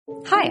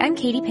Hi, I'm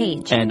Katie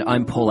Page. And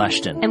I'm Paul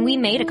Ashton. And we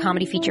made a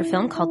comedy feature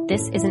film called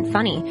This Isn't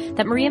Funny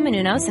that Maria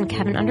Menounos and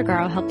Kevin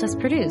Undergaro helped us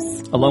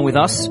produce. Along with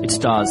us, it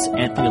stars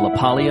Anthony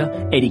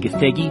LaPaglia, Eddie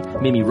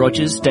Gathegi, Mimi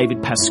Rogers, David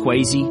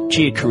Pasquazi,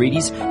 Gia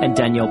Carides, and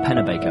Danielle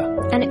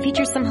Panabaker. And it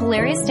features some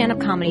hilarious stand-up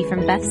comedy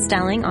from Beth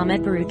Stelling,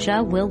 Ahmed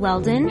Barucha, Will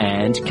Weldon,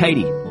 and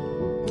Katie.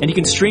 And you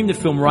can stream the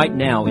film right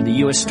now in the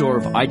US store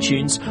of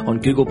iTunes, on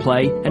Google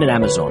Play, and at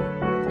Amazon.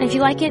 And if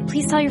you like it,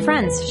 please tell your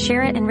friends,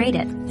 share it, and rate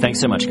it. Thanks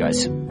so much,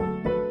 guys.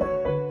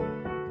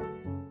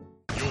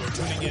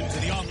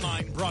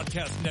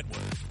 Broadcast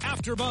network,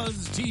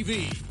 AfterBuzz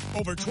TV.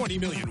 Over 20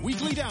 million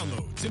weekly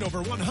downloads in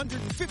over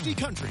 150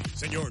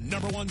 countries, and your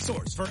number one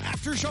source for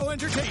after-show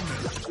entertainment.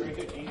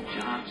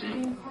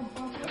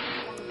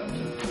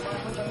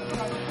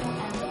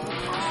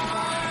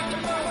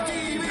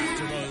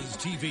 AfterBuzz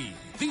TV,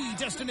 the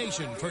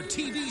destination for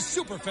TV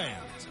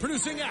superfans.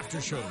 Producing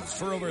aftershows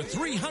for over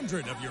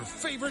 300 of your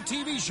favorite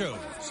TV shows,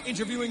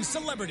 interviewing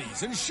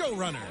celebrities and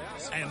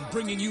showrunners, and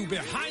bringing you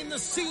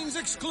behind-the-scenes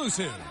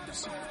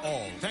exclusives.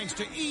 All thanks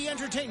to E!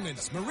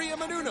 Entertainment's Maria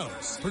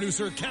Menounos,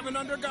 producer Kevin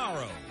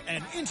Undergaro,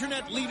 and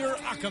internet leader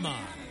Akamai.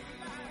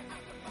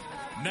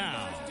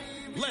 Now,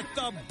 let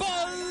the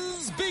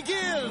buzz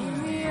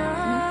begin!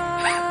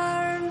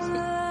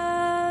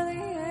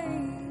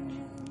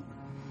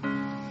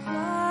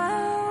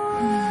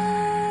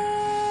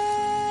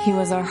 He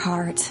was our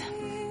heart,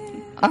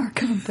 our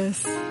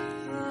compass,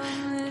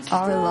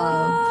 our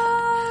love.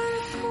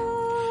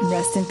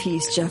 Rest in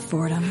peace, Jeff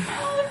Fordham.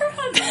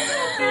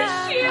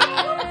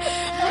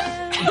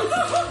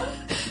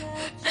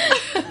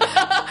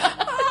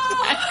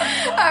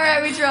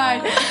 Alright, we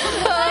tried.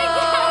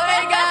 Oh,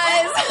 hey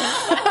guys.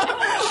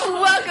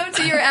 Welcome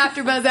to your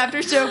AfterBuzz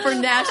after show for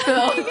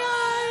Nashville.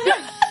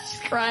 She's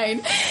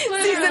crying.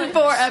 Season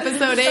 4,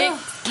 episode 8.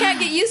 Can't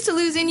get used to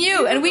losing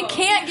you, and we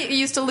can't get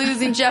used to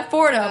losing Jeff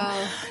Fordham.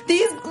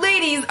 These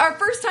ladies are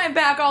first time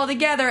back all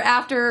together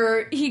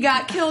after he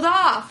got killed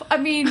off. I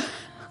mean,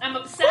 I'm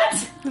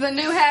upset. The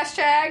new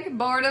hashtag,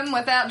 boredom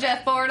without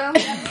Jeff Fordham.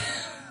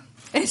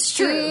 It's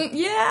true.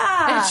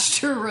 Yeah. It's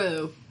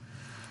true.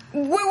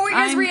 What were your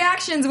guys'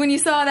 reactions when you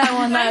saw that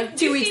one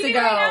 2 weeks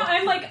ago?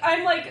 Right now,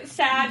 I'm like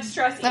sad,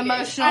 stressed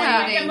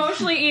eating.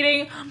 Emotionally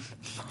eating.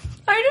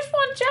 I just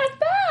want Jeff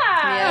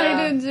back.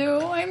 Yeah. I do too.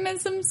 I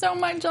miss him so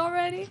much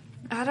already.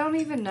 I don't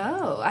even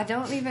know. I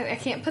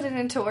can't put it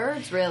into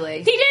words, really.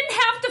 He didn't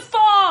have to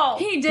fall.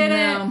 He didn't.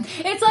 No.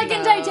 It's like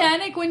in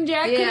Titanic when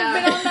Jack could have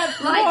been on that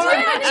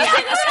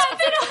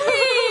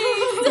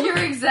floor.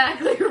 You're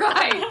exactly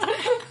right.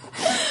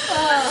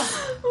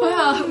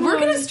 Well, we're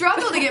going to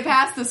struggle to get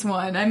past this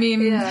one. I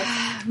mean, you guys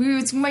are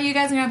going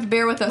to have to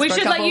bear with us We for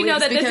should a couple let you know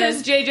weeks that this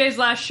is JJ's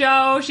last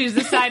show. She's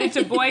decided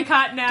to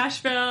boycott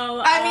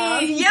Nashville.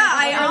 I mean,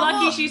 we're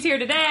lucky she's here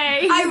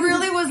today. I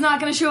really was not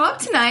going to show up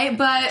tonight,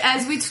 but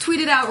as we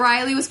tweeted out,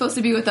 Riley was supposed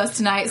to be with us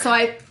tonight, so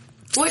I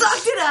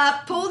sucked it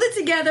up, pulled it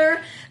together,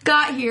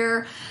 got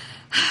here.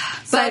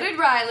 So did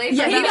Riley.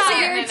 Yeah, he was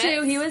here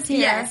too. He was here.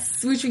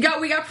 Yes, which we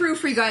got proof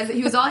for you guys that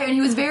he was all here, and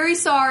he was very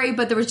sorry,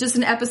 but there was just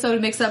an episode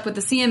mixed up with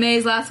the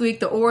CMAs last week,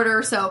 the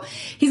order, so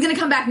he's going to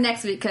come back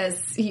next week because,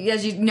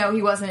 as you know,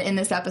 he wasn't in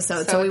this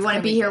episode, so we want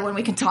to be here when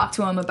we can talk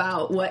to him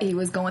about what he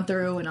was going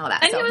through and all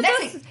that. And so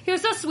he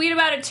was so sweet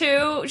about it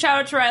too.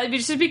 Shout out to Riley,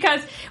 just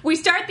because we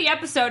start the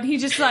episode, and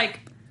he's just like,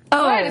 he's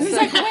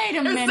like, wait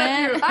a minute.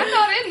 I'm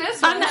not in this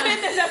one. I'm not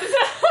in this episode.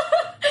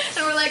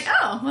 And we're like,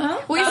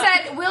 well. We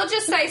said, we'll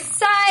just say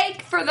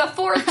psych for the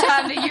 4th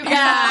time to you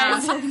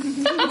guys.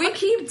 We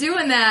keep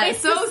doing that. It's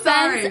so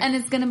sorry. And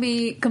it's going to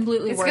be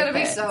completely worth it. It's going to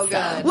be so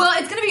good. Well,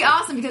 it's going to be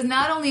awesome because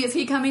not only is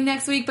he coming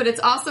next week, but it's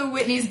also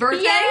Whitney's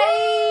birthday.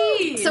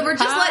 Yay! So we're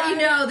just letting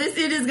you know it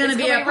is going to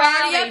be a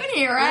party up in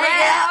here,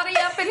 right? Rowdy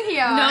up in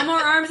here. No more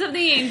Arms of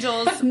the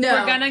Angels. No.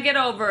 We're going to get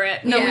over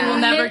it. No, we will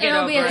never get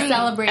over it. It'll be a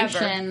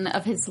celebration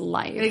of his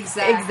life.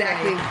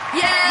 Exactly.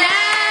 Yes.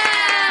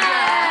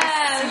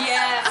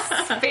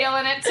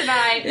 Feeling it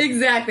tonight.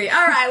 Exactly.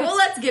 All right, well,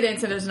 let's get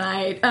into it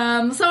tonight.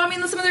 So, I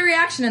mean, some of the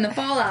reaction and the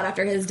fallout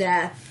after his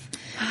death.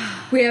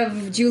 We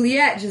have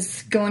Juliet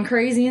just going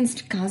crazy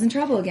and causing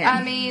trouble again.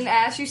 I mean,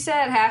 as you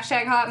said,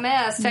 hashtag hot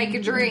mess, take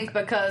a drink,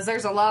 because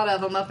there's a lot of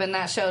them up in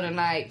that show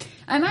tonight.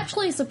 I'm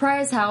actually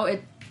surprised how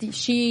I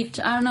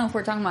don't know if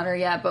we're talking about her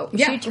yet, but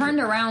she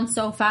turned around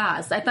so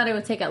fast. I thought it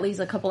would take at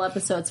least a couple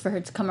episodes for her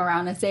to come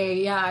around and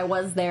say, yeah, I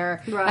was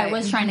there. Right. I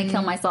was trying to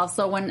kill myself.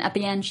 So when at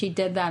the end she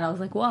did that, I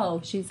was like,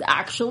 whoa, she's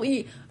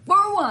actually,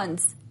 for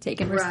once,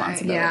 taking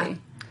responsibility. Yeah.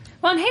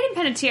 Well, and Hayden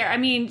Panettiere, I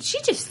mean,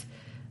 she just...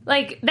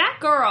 Like, that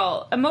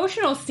girl,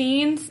 emotional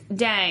scenes,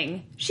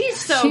 dang.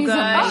 She's good.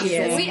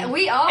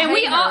 We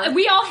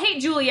all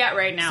hate Juliet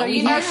right now. So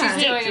you know she's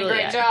doing a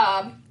great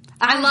job.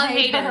 I love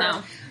Hayden,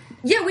 though.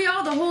 Yeah, we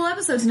all, the whole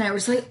episode tonight, were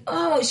just like,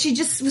 oh, she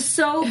just was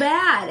so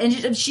bad.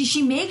 And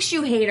she makes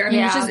you hate her. I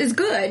mean, it's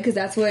good, because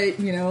that's what,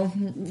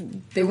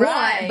 they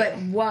want. But,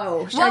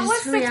 whoa. What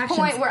was the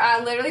point where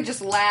I literally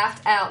just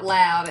laughed out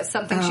loud at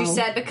something she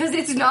said, because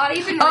it's not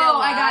even real life.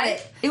 I got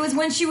it. It was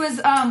when she was,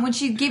 when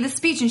she gave the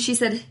speech and she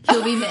said,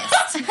 he'll be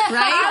missed. Right?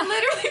 I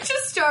literally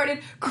just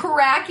started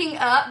cracking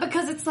up,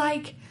 because it's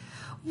like,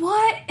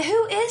 what?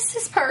 Who is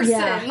this person?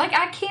 Yeah. Like,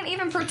 I can't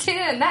even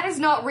pretend. That is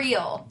not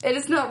real. It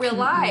is not real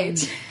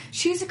life.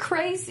 She's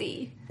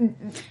crazy.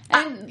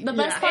 And the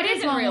best part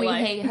is when we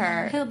hate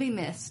her. He'll be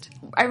missed.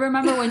 I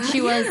remember when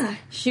she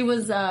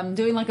was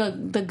doing like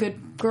the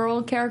good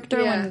girl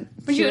character when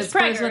she was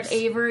pregnant with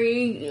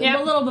Avery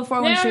a little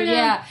before when she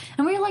was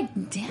and we were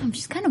like, damn,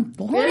 she's kind of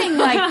boring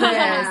like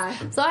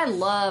this. So I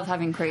love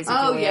having crazy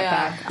Juliet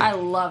back. I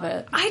love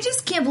it. I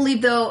just can't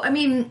believe, though, I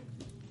mean,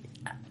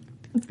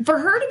 for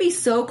her to be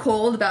so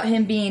cold about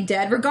him being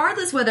dead,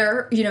 regardless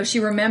whether,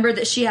 she remembered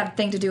that she had a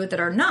thing to do with it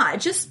or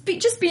not, just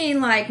being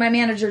like, my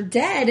manager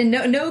dead, and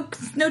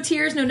no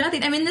tears, no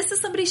nothing. I mean, this is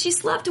somebody she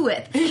slept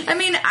with. I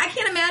mean, I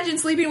can't imagine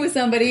sleeping with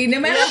somebody,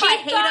 no matter if I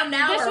hate him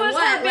now or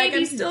what. Her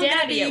baby's I'm still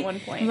daddy at one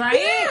point. Right?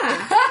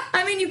 Yeah.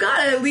 I mean, you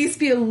gotta at least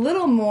be a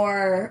little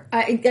more,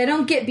 I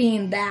don't get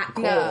being that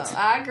cold. No,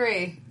 I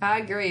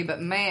agree,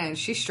 but man,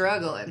 she's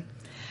struggling.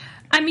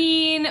 I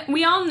mean,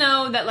 we all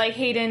know that, like,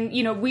 Hayden,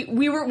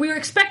 we were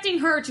expecting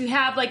her to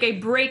have, like, a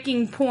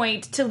breaking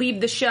point to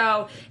leave the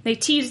show. They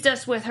teased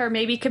us with her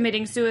maybe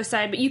committing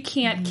suicide, but you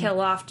can't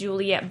kill off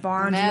Juliet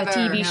Barnes in the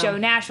TV show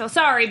Nashville.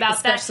 Sorry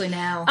about that. Especially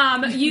now.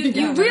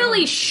 You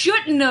really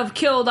shouldn't have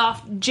killed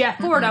off Jeff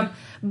Fordham,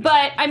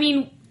 but, I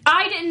mean,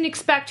 I didn't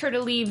expect her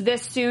to leave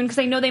this soon, because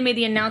I know they made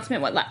the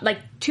announcement, like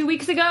 2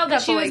 weeks ago,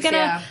 that she was going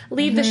to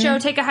leave the show,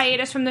 take a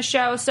hiatus from the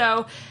show.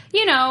 So,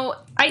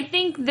 I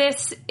think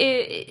this,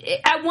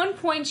 at one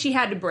point she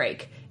had to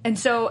break. And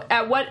so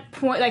at what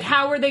point, like,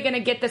 how are they going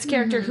to get this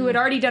character who had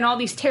already done all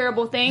these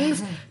terrible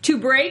things to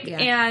break? Yeah.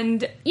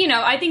 And,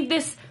 I think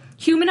this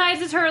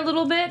humanizes her a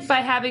little bit by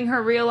having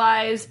her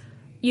realize,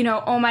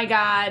 oh my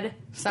God,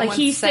 someone like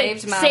he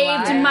saved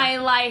my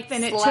life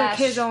and it took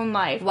his own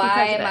life.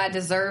 Why am I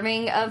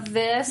deserving of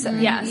this?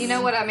 Yes. You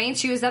know what I mean?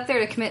 She was up there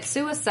to commit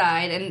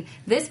suicide, and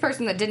this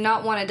person that did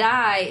not want to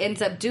die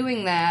ends up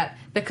doing that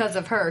because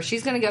of her.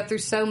 She's going to go through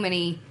so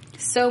many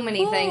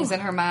things in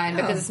her mind,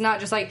 because it's not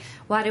just like,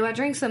 why do I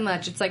drink so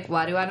much? It's like,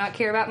 why do I not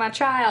care about my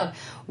child?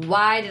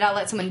 Why did I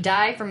let someone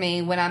die for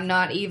me when I'm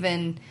not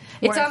even...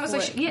 It's almost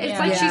like,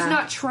 she's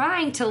not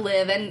trying to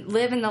live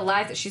in the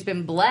life that she's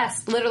been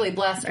literally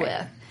blessed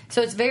with.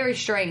 So it's very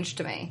strange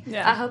to me.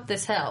 Yeah. I hope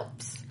this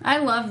helps. I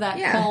love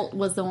that Colt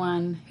was the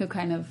one who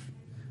kind of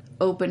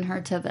opened her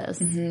to this,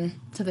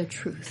 to the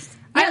truth.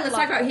 Yeah, let's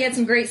talk about, he had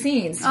some great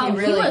scenes. Oh,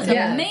 he was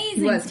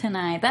amazing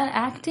tonight. That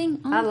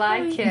acting. I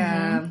like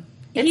him.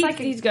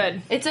 He's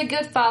good. It's a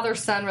good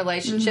father-son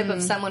relationship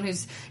of someone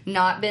who's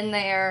not been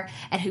there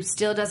and who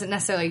still doesn't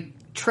necessarily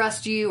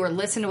trust you or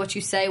listen to what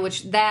you say,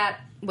 which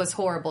that was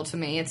horrible to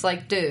me. It's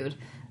like, dude,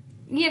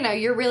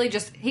 you're really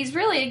he's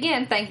really,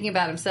 again, thinking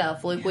about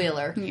himself, Luke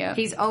Wheeler. Yeah.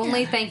 He's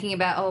only thinking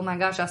about, oh my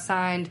gosh, I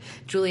signed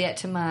Juliet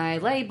to my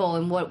label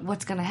and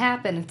what's going to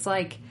happen. It's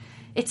like,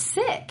 it's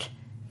sick.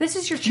 This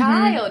is your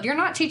child. You're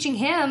not teaching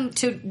him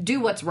to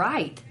do what's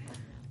right.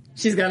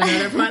 She's got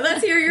another point.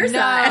 Let's hear your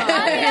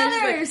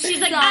side.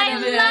 She's like,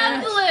 I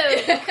love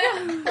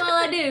Luke. Well,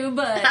 I do,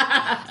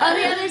 but on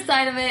the other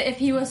side of it, if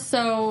he was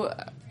so,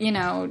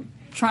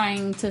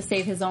 trying to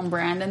save his own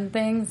brand and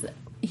things,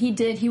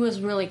 he was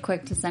really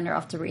quick to send her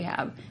off to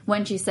rehab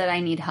when she said, I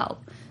need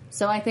help.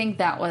 So I think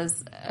that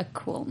was a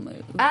cool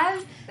move.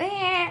 I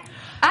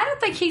don't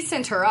think he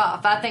sent her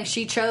off. I think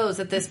she chose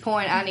at this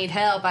point, I need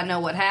help, I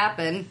know what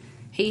happened.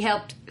 He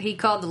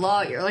called the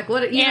lawyer. Like,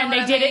 what? And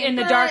they did it in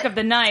the dark of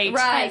the night.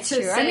 Right. That's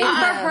true. I mean,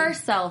 for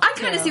herself. I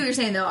kind of see what you're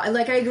saying, though.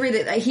 Like, I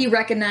agree that he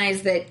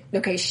recognized that,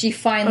 okay, she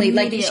finally,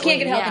 like, she can't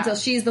get help until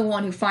she's the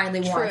one who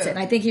finally wants it. And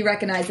I think he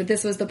recognized that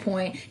this was the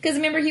point. Because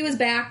remember, he was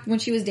back when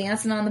she was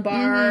dancing on the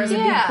bars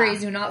and being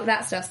crazy and all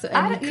that stuff. So,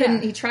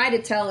 and he tried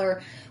to tell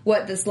her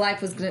what this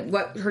life was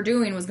what her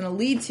doing was going to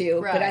lead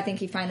to, but I think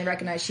he finally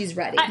recognized she's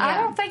ready.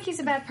 I don't think he's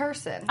a bad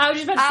person. I was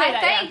just about to say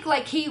that. I think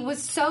like he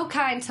was so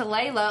kind to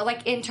Layla,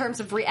 like in terms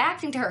of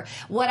reacting to her.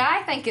 What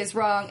I think is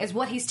wrong is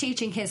what he's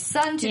teaching his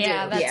son to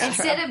do.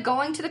 Instead of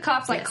going to the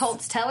cops like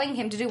Colt's telling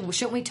him to do. Well,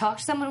 shouldn't we talk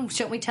to someone?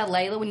 Shouldn't we tell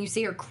Layla when you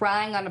see her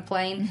crying on a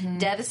plane,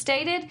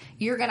 devastated?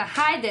 You're going to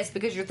hide this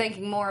because you're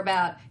thinking more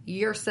about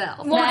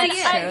yourself. Well, I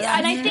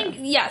think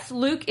yes,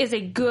 Luke is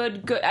a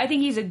good. I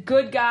think he's a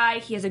good guy.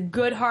 He has a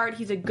good heart.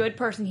 He's a good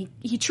person.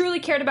 He truly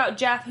cared about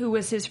Jeff, who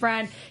was his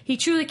friend. He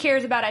truly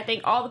cares about, I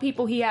think, all the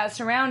people he has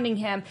surrounding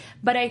him.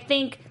 But I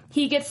think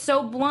he gets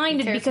so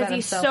blinded because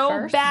he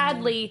so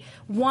badly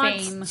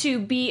wants to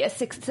be a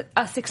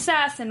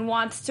success and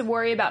wants to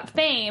worry about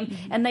fame.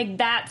 And like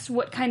that's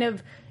what kind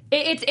of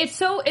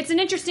it's an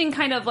interesting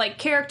kind of like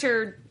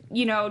character,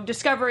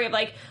 discovery of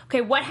like, okay,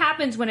 what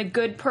happens when a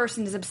good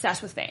person is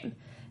obsessed with fame?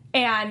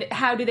 And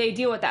how do they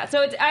deal with that?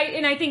 So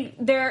I think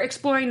they're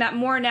exploring that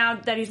more now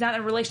that he's not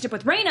in a relationship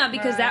with Raina,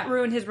 because that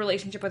ruined his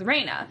relationship with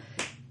Raina.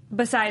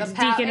 Besides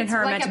Deacon and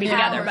her meant to be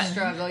together, but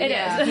struggle. It is.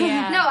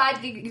 Yeah. No, I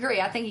agree.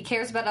 I think he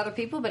cares about other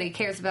people, but he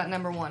cares about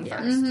number one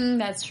first. Mm-hmm,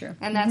 that's true.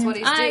 And that's what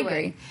he's doing.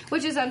 Agree.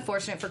 Which is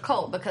unfortunate for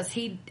Colt, because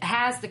he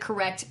has the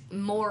correct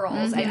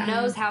morals and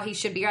knows how he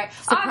should be right.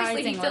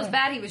 Obviously, he feels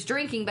bad he was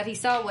drinking, but he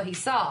saw what he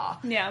saw.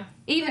 Yeah.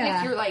 Even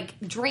if you're, like,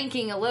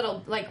 drinking a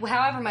little, like,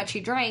 however much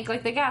he drank,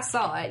 like, the guy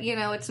saw it. You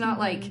know, it's not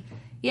like,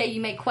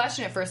 you may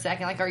question it for a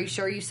second. Like, are you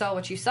sure you saw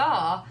what you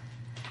saw?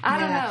 I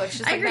don't know. It's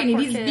just I like agree. He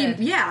needs to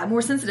be,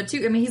 more sensitive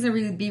too. I mean, he's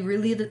going to be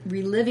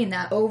reliving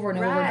that over and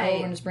over and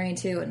over in his brain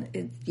too.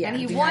 And and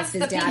he wants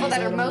the people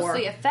that are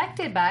mostly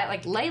affected by it,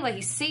 like Layla.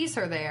 He sees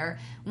her there,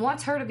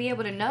 wants her to be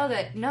able to know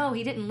that no,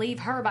 he didn't leave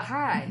her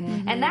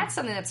behind, and that's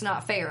something that's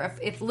not fair.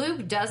 If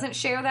Luke doesn't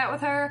share that with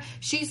her,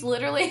 she's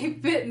literally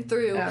been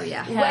through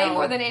way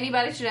more than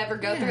anybody should ever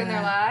go through in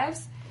their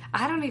lives.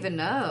 I don't even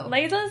know.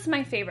 Layla's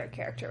my favorite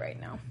character right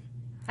now.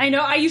 I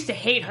know I used to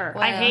hate her.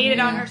 I hated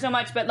on her so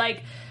much, but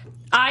like.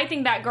 I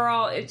think that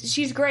girl,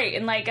 she's great.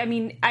 And, like, I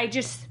mean,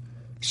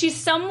 she's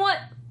somewhat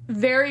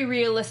very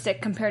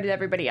realistic compared to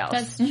everybody else.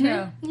 That's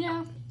true.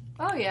 Yeah.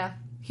 Oh, yeah.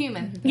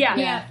 Human.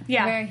 Yeah.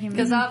 Very human.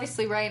 Because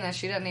obviously Raina,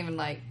 she doesn't even,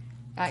 like,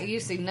 you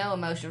see no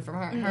emotion from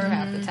her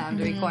half the time,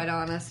 to be quite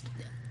honest.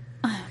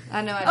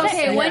 I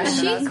know. When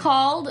she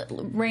called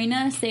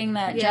Raina saying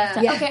that Jeff...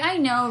 Okay, I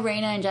know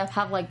Raina and Jeff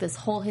have, like, this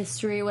whole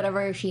history,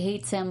 whatever, she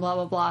hates him, blah,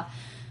 blah, blah.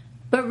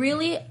 But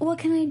really, what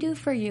can I do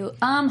for you?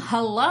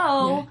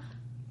 Hello? Yeah.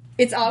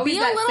 It's always be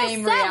that a little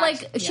same sad.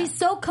 reaction. Like she's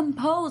so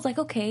composed. Like,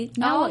 okay,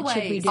 now what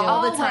should we do?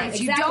 All the time.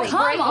 You Exactly.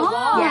 don't break a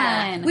wall.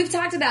 Yeah, we've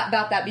talked about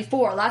that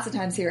before lots of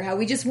times here. How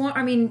we just want.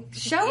 I mean,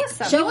 show us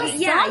something.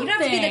 Yeah, you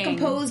don't have to be the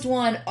composed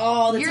one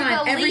all the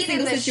time. Every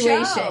single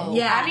situation. Show.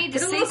 Yeah, I need to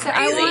see something.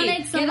 I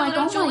wanted some like,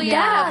 oh my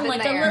god,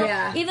 like a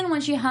little. Even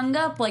when she hung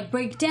up, like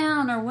break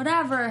down or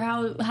whatever.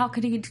 How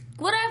could he?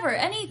 Whatever,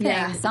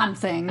 anything,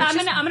 something. I'm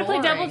gonna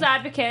play devil's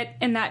advocate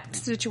in that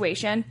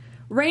situation.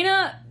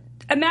 Raina.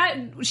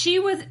 She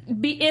was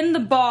in the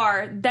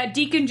bar that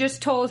Deacon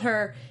just told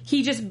her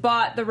he just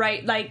bought the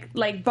right,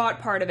 like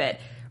bought part of it.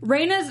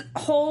 Raina's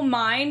whole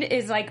mind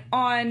is like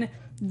on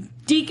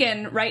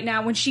Deacon right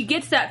now when she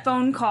gets that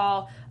phone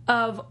call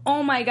of,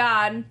 oh my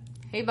god,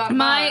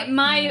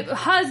 my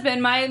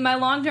husband, my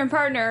long-term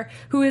partner,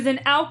 who is an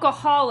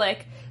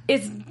alcoholic,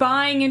 is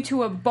buying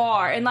into a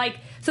bar. And like,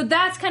 so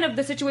that's kind of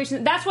the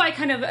situation. That's why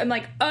I'm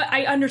like,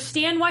 I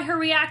understand why her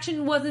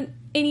reaction wasn't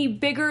any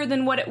bigger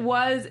than what it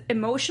was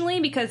emotionally,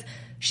 because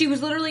she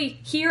was literally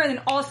here and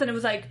then all of a sudden it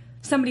was like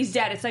somebody's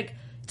dead. It's like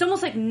it's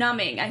almost like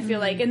numbing, I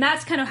feel like, and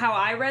that's kind of how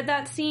I read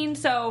that scene.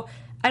 So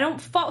I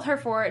don't fault her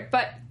for it,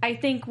 but I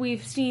think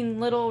we've seen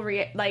little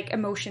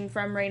emotion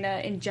from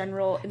Raina in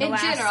general. In general,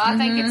 I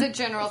think it's a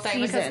general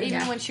thing, because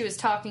even when she was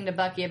talking to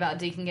Bucky about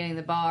Deacon getting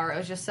the bar, it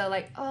was just so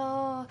like,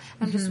 oh,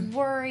 I'm just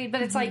worried.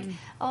 But it's like,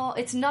 oh,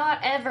 it's not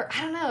ever.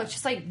 I don't know. It's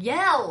just like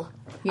yell.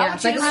 Yeah,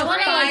 I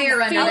want fire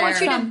under there. I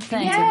want you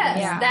to.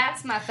 Yes,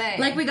 that's my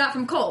thing. Like we got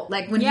from Colt.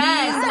 Like when he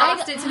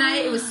lost it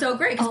tonight, it was so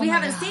great because we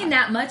haven't seen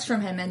that much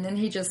from him, and then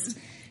he just.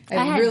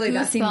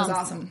 That scene was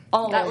awesome.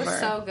 That was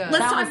so good.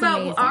 Let's talk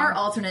about our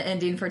alternate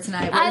ending for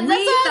tonight. That's what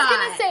I was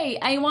going to say.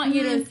 I want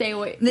you to say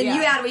what... Then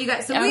you add what you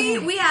got. So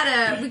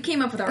we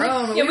came up with our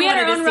own. Yeah, we had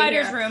our own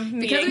writer's room meeting.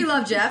 Because we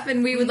love Jeff,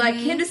 and we would like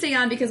him to stay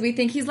on because we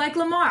think he's like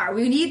Lamar.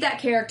 We need that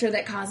character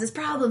that causes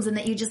problems and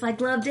that you just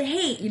like love to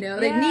hate. You know,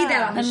 they need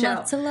that on the show.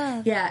 Love to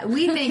love. Yeah,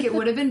 we think it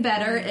would have been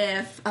better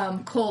if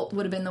Colt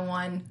would have been the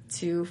one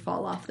to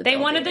fall off the. They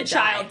wanted the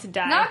child to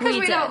die. Not because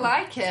we don't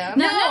like him.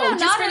 No,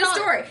 just for the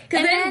story.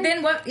 Because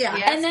then what? Yeah,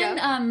 and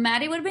then.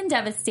 Maddie would have been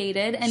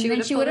devastated, and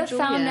then she would have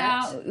found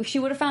out. She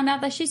would have found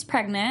out that she's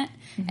pregnant,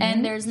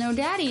 and there's no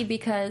daddy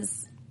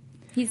because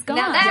he's gone.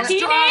 Now that's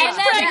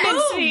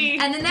pregnancy,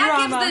 and then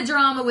that gives the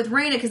drama with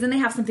Raina because then they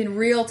have something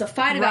real to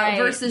fight about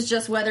versus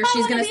just whether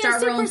she's going to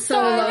start her own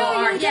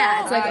solo. It's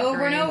like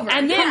over and over.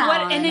 And then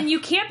what? And then you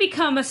can't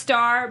become a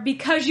star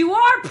because you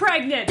are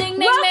pregnant. Ding, ding,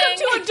 Welcome ding.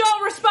 to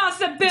adult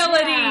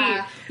responsibility.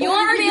 Yeah. You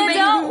want to be an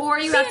adult, or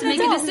you have to make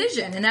a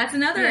decision, and that's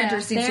another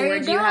interesting story.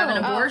 Do you have an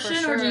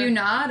abortion, or do you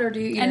not, or do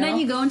you? And then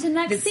you go into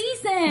next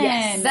season.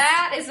 Yes,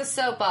 that is a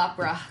soap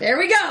opera. There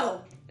we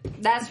go.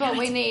 That's what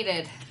we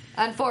needed.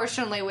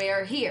 Unfortunately, we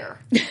are here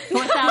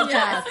without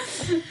Jeff.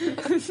 Who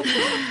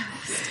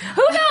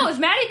knows?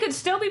 Maddie could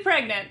still be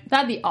pregnant.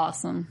 That'd be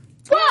awesome.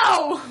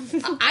 Whoa!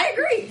 I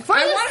agree.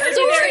 I want her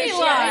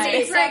to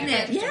be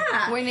pregnant.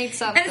 Yeah. We need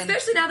something. And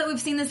especially now that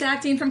we've seen this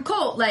acting from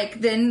Colt,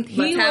 like, then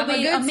let's have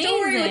a good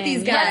story with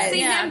these guys. Let's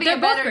see him be a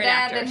better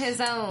dad than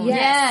his own.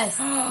 Yes.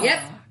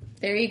 Yep.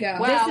 There you go.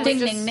 Wow. Ding,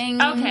 ding,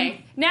 ding.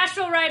 Okay.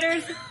 Nashville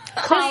writers,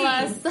 call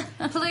us.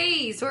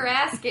 Please, we're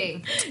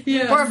asking.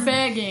 We're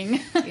begging.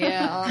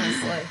 Yeah,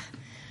 honestly.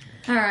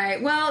 All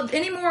right. Well,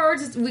 any more?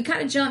 We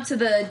kind of jumped to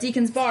the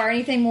Deacon's Bar.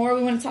 Anything more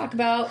we want to talk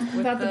about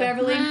the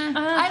Beverly?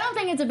 I don't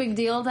think it's a big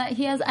deal that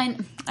he has.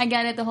 I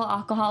get it, the whole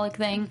alcoholic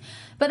thing,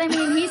 but I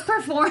mean, he's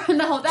performed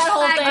that whole thing.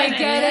 I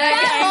get it.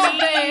 That whole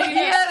thing.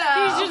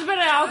 He's just been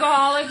an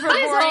alcoholic for 4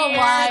 years.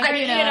 Life,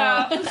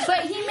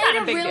 But he made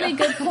a really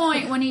good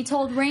point when he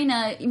told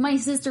Raina, "My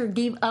sister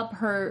gave up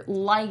her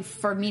life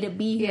for me to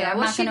be here. Yeah, I'm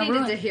well, not she going to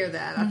needed ruin." to hear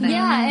that. I think.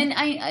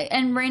 Yeah,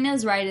 and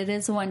Raina's right. It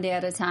is one day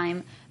at a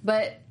time,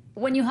 but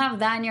when you have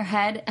that in your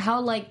head,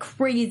 how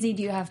crazy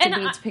do you have to be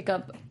to pick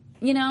up?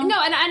 No,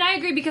 and I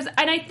agree because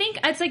I think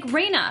it's like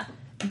Raina.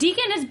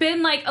 Deacon has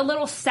been a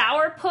little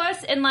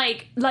sourpuss and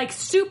like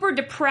super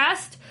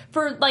depressed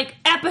for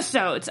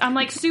episodes.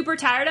 I'm super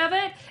tired of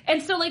it.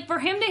 And so for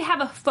him to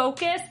have a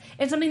focus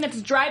and something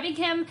that's driving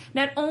him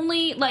not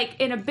only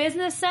in a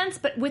business sense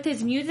but with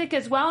his music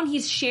as well, and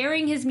he's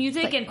sharing his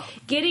music and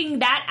getting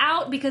that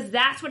out because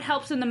that's what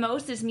helps him the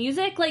most is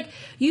music.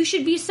 You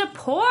should be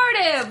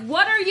supportive.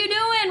 What are you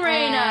doing,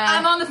 Raina?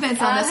 I'm on the fence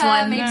on this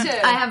one. Me too.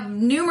 I have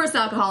numerous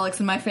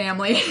alcoholics in my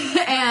family,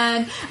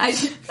 and I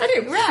do.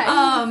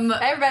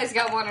 Right. Everybody's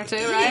got one or two,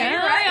 right?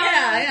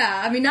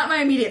 Yeah. I mean, not my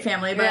immediate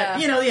family, but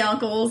the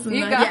uncles.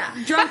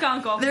 And drunk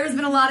uncle. There's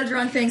been a lot of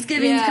drunk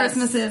Thanksgivings,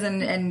 Christmases,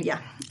 and yeah.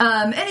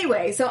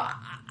 Anyway, so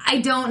I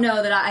don't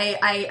know that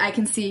I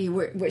can see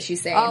what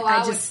she's saying. Oh,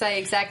 I would say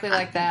exactly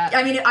like that.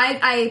 I mean,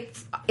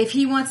 if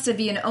he wants to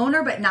be an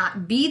owner but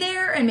not be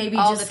there and maybe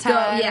all just the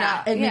time,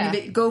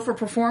 maybe go for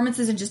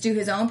performances and just do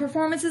his own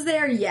performances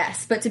there,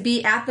 yes. But to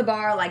be at the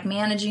bar,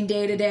 managing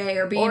day to day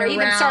or being around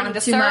even starting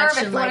to too serve much,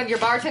 if one of your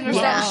bartenders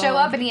doesn't show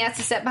up and he has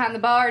to sit behind the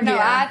bar. No,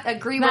 I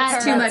agree with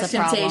her. Too much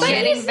temptation. But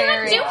he's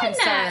not doing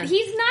that.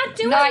 He's not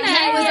doing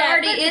that. He was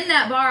already in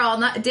that bar all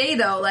day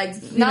though,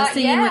 not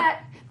singing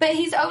yet. But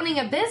he's owning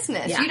a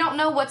business. Yeah. You don't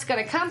know what's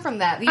going to come from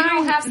that. You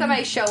don't have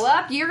somebody show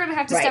up. You're going to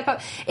have to step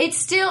up. It's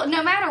still,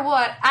 no matter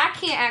what, I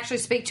can't actually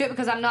speak to it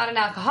because I'm not an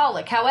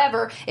alcoholic.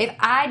 However, if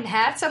I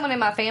had someone in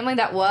my family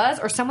that was,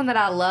 or someone that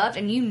I loved,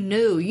 and you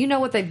know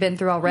what they've been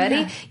through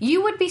already,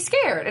 you would be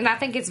scared. And I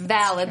think it's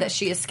valid that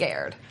she is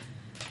scared.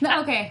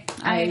 Okay.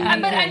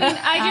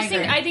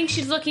 I think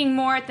she's looking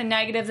more at the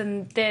negatives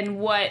than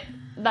what...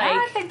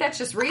 I think that's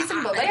just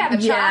reasonable. They have a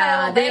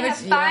child. They have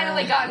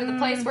finally gotten to the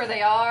place where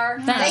they are.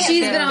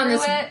 She's been on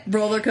this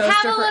roller coaster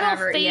have a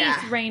forever. Little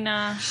faith,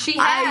 Raina. She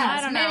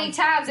has many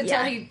times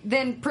until he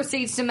then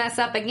proceeds to mess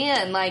up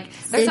again.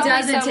 There's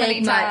only so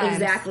many times.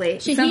 Exactly.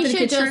 He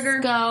should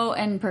just go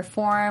and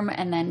perform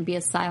and then be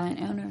a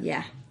silent owner.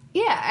 Yeah.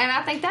 Yeah, and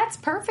I think that's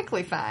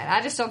perfectly fine. I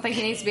just don't think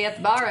he needs to be at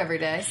the bar every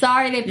day.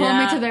 Sorry, they pulled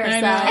me to their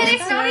side. And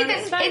it's not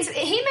even,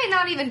 he may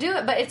not even do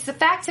it, but it's the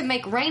fact to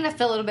make Raina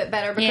feel a little bit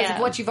better because of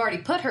what you've already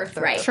put her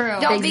through. Right. True.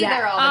 Don't be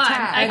there all the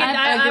time.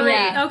 I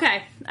agree.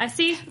 Okay. I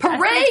see.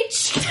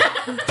 Preach! This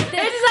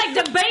is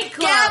like debate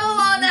club. Gavel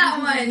on that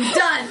one.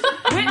 Done.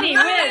 Whitney,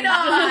 win.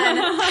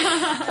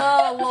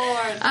 Oh,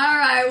 Lord. All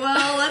right,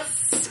 well,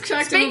 let's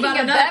talk Speaking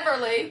about of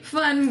Beverly.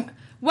 Fun.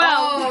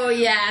 Well,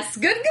 yes.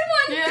 Good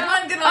one.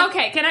 Yeah. Good one.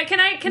 Okay, can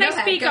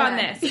I speak on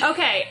this?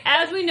 Okay,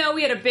 as we know,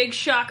 we had a big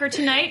shocker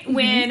tonight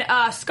when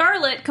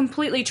Scarlett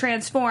completely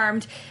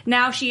transformed.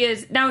 Now she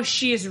is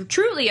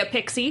truly a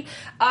pixie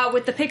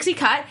with the pixie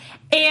cut.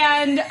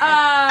 And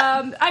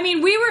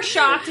we were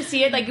shocked to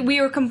see it. We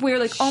were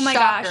like, oh my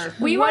gosh,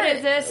 what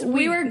is this?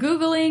 We were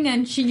Googling,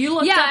 and you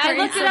looked up her I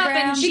looked it up,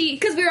 and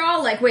because we were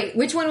all like, wait,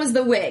 which one was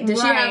the wig? Did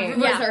she have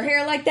her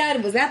hair like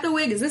that? Was that the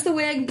wig? Is this the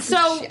wig?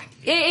 So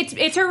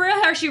it's her real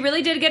hair. She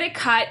really did get it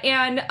cut,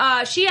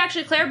 and she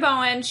actually, Claire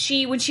Bowen,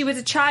 when she was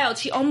a child,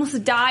 she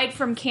almost died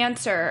from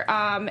cancer,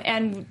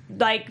 and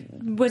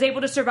was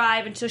able to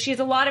survive, and so she has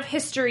a lot of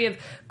history of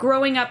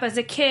growing up as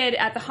a kid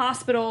at the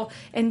hospital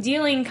and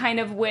dealing kind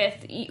of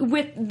with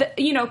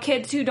the,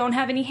 kids who don't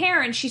have any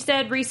hair. And she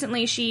said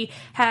recently she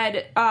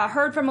had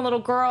heard from a little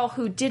girl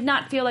who did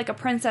not feel like a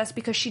princess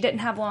because she didn't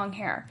have long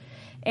hair.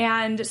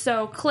 And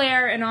so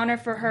Claire, in honor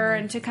for her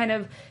and to kind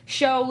of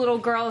show little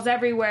girls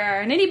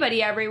everywhere and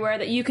anybody everywhere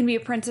that you can be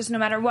a princess no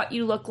matter what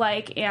you look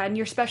like and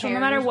you're special no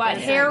matter what.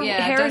 Hair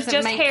is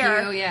just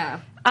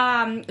hair.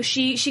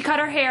 She cut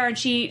her hair, and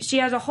she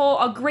has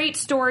a great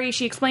story.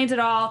 She explains it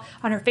all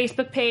on her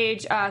Facebook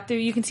page.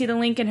 You can see the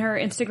link in her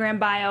Instagram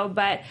bio.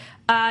 But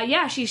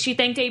she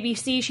thanked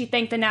ABC. She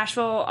thanked the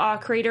Nashville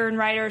creator and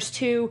writers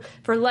too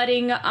for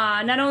letting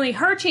not only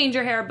her change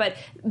her hair, but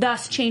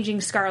thus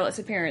changing Scarlett's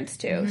appearance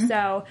too. Mm-hmm.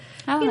 So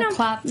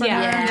clap for her.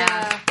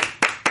 Yeah.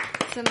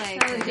 It's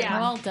amazing.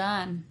 Well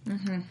done.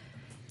 Mm-hmm.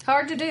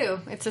 Hard to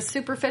do. It's a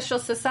superficial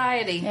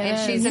society, and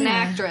she's an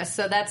actress,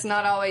 so that's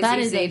not always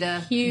easy to. That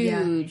is a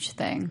huge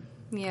thing.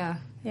 Yeah.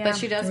 But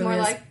she does more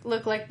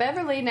look like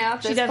Beverly now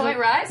at this point,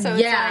 right? So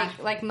it's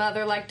like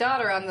mother, like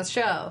daughter on the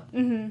show.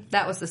 Mm-hmm.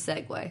 That was the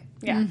segue.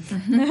 Yeah.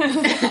 Mm-hmm.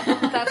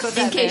 That's what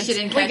that in case you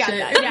didn't catch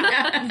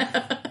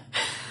it.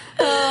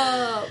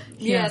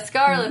 Yeah.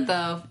 Scarlett,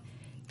 though.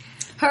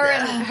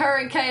 Her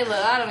and Kayla,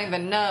 I don't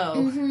even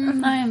know.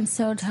 I am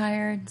so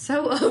tired.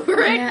 So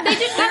over it.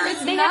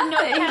 They have no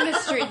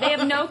chemistry. They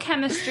have no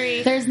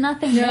chemistry. There's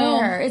nothing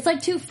there. It's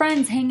like two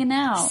friends hanging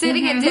out.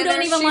 Sitting at dinner. Who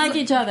don't even like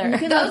each other.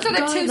 Those are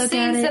the two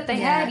scenes that they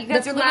had. You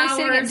guys are literally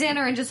sitting at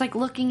dinner and just like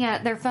looking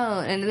at their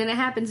phone, and then it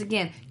happens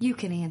again. You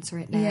can answer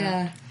it now.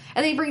 Yeah.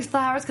 And then he brings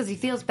flowers because he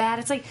feels bad.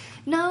 It's like,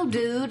 no,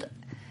 dude.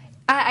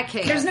 I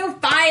can't. There's no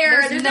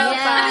fire. There's no fire.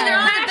 I mean, they're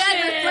on the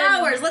bed with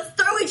flowers. Let's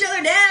throw each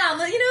other down.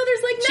 You know,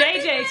 there's like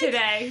nothing. JJ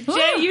today.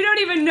 Jay, you don't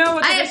even know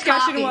what the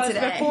discussion was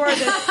before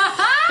this.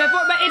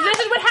 But this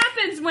is what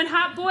happens when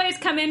hot boys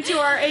come into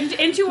our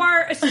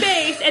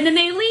space and then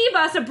they leave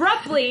us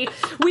abruptly.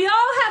 We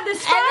all have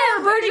this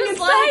fire burning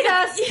inside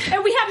us,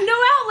 and we have no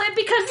outlet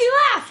because he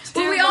left.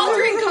 Well, we all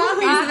drink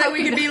coffee so that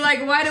we could be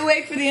like wide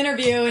awake for the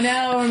interview, and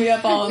now we're gonna be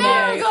up all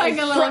night. We're going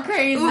a little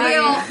crazy. We're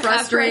all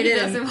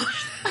frustrated.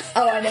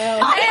 Oh, I know.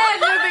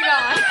 And moving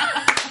on.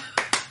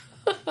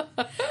 We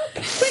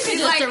could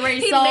just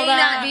erase all that. He may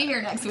not be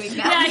here next week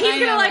now. Yeah, he's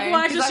gonna like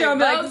watch the show and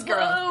be like,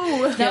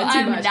 "Whoa, no,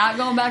 I'm not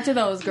going back to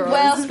those girls."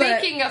 Well,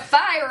 speaking of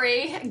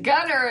fiery,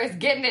 Gunner is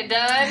getting it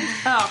done.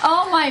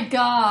 Oh my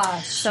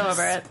gosh, so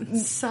over it.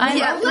 Let's know what you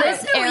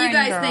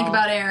guys think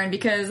about Aaron,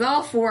 because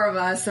all four of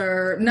us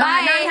are not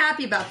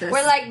happy about this.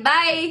 We're like,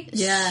 bye.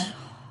 Yeah.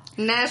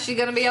 Now she's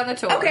gonna be on the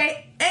tour.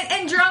 Okay,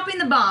 and dropping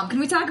the bomb. Can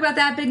we talk about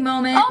that big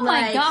moment? Oh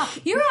my god,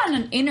 you're on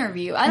an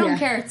interview. I don't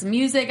care. It's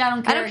music. I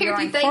don't care. If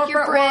you think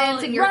you're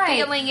friends and you're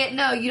feeling it.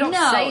 No, you don't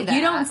say that.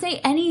 You don't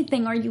say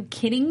anything. Are you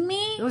kidding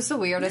me? It was the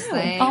weirdest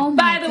thing. Oh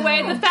by the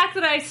way, the fact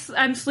that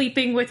I'm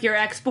sleeping with your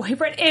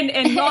ex-boyfriend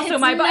and also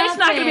my boss, it's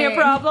not going to be a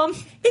problem.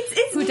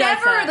 It's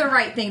never the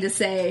right thing to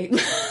say,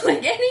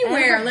 like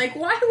anywhere. Like,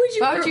 why would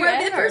you be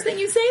the first thing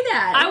you say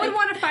that? I would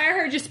want to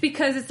fire her just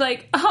because it's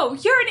like, oh,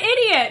 you're an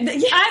idiot.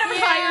 I don't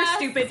hire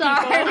stupid people.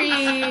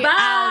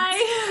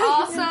 Bye.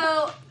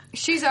 Also,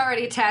 she's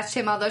already attached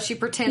him, although she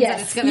pretends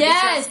that it's going to be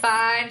just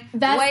fine.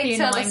 That's the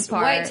annoying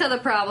part. Wait till the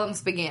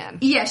problems begin.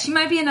 Yeah, she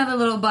might be another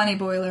little bunny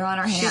boiler on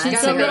her hands.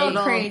 She's a little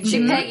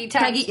crazy.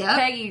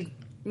 Peggy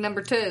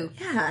number 2.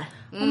 Yeah.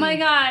 Oh my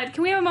god,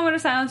 can we have a moment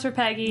of silence for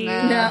Peggy? No.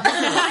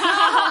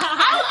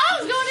 I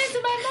was going into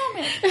my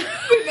moment.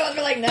 We both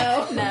were like,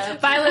 no.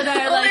 Violet and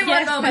I are like, yes. Only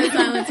one moment of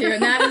silence here,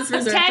 and that is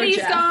reserved Teddy's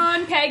for Jeff.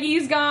 gone,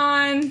 Peggy's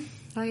gone.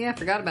 Oh yeah, I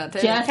forgot about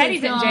Teddy.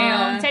 Teddy's in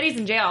jail. Teddy's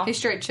in jail. He's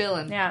straight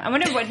chilling. Yeah, I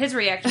wonder what his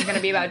reaction is going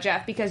to be about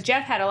Jeff, because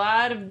Jeff had a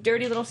lot of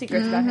dirty little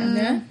secrets about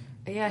him.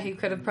 Yeah, he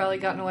could have probably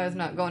gotten away with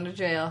not going to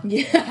jail.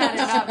 Yeah. Had it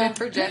not been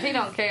for Jeff. He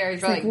don't care.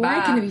 He's like,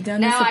 why bye. can it be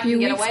done now this a I few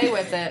can get weeks? away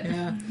with it.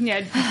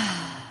 Yeah.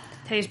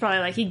 Teddy's probably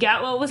like, he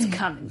got what was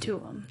coming to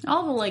him.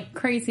 All the like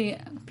crazy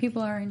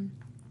people are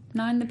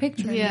not in the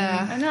picture.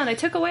 Yeah. I know, they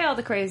took away all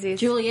the crazies.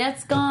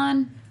 Juliet's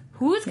gone.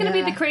 Who's going to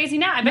be the crazy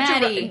now? I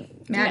bet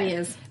Maddie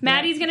is.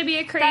 Maddie's going to be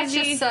a crazy.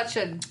 That's just such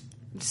a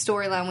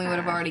storyline we would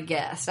have already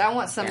guessed. I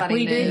want somebody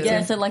We new. did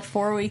guess it like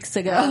 4 weeks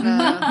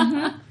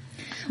ago.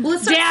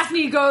 Well,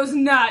 Daphne goes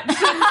nuts.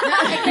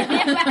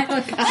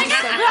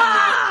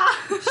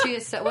 She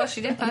is so, well,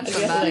 she did punch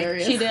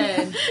somebody. She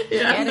did.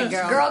 Yeah. Get it,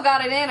 girl. Girl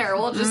got it in her.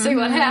 We'll just see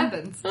what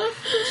happens.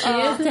 She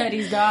is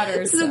Teddy's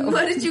daughter. So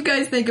what did you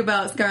guys think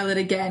about Scarlett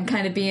again?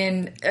 Kind of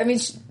being, I mean,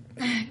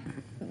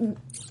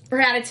 her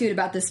attitude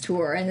about this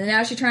tour, and then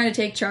now she's trying to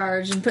take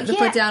charge and put the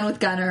foot down with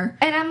Gunner.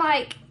 And I'm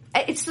like,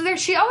 it's there.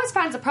 She always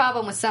finds a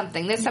problem with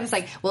something. This time it's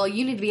like, well,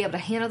 you need to be able to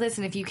handle this,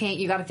 and if you can't,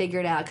 you got to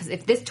figure it out. Because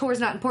if this tour is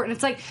not important,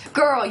 it's like,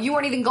 girl, you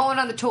weren't even going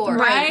on the tour,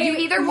 right? You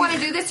either want to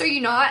do this or you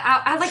not.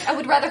 I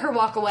would rather her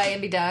walk away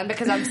and be done,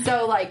 because I'm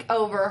so like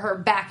over her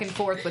back and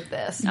forth with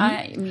this.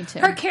 Me too.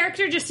 Her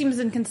character just seems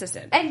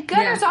inconsistent. And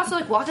Gunner's also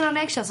like walking on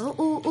eggshells.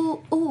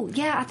 Ooh,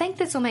 yeah, I think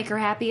this will make her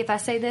happy if I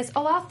say this.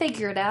 Oh, I'll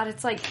figure it out.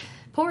 It's like,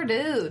 poor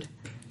dude.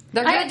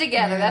 They're good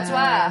together. That's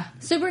why.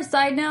 Super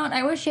side note,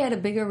 I wish she had a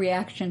bigger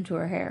reaction to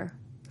her hair.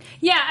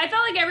 Yeah, I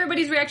felt like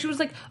everybody's reaction was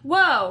like,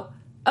 whoa,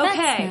 okay.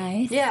 That's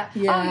nice. Yeah.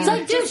 Yeah. Oh, It's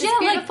like, dude, just as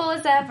beautiful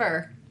as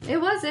ever.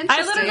 It was interesting.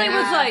 I literally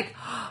was like,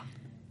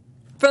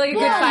 for like a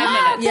good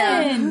 5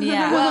 minutes.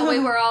 Yeah. Well, we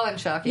were all in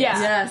shock. Yeah.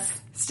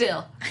 Yes.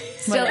 Still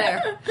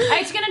there.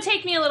 It's gonna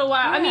take me a little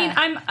while. Yeah.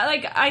 I mean,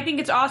 I think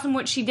it's awesome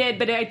what she did,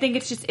 but I think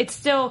it's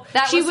still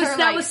that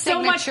was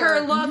so much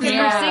her look and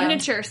her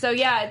signature. So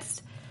yeah, it's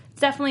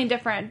definitely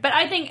different. But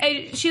I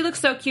think she looks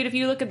so cute. If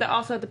you look at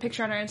the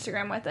picture on her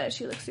Instagram with it,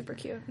 she looks super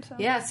cute. So.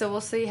 Yeah, so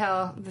we'll see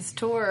how this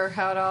tour,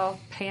 how it all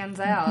pans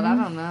out. I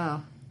don't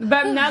know.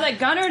 But now that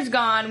Gunner's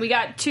gone, we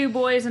got 2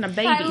 boys and a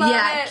baby. I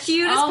love it.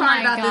 Cutest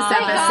part about this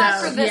Thank episode.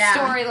 God for this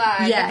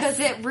storyline, Yes. because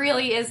it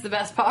really is the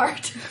best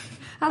part.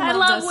 I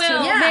love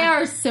Will. Yeah. They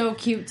are so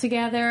cute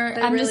together.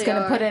 I'm just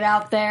going to put it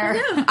out there.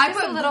 I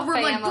put a little we're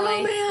family.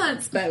 like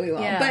romance, but we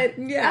won't. Yeah. But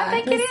yeah,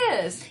 I think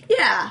it is.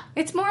 Yeah,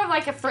 It's more of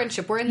like a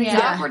friendship. We're in these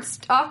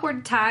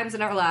awkward times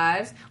in our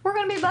lives. We're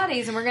going to be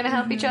buddies, and we're going to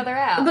help each other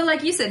out. but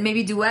like you said,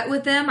 maybe duet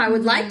with them. I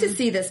would like to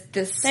see this.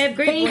 They have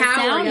great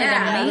power.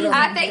 Yeah,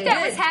 I think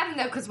that was happening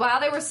though, because while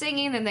they were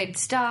singing, and they'd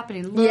stop and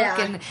he'd look,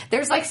 and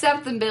there's like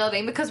something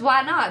building. Because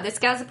why not? This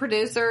guy's a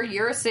producer.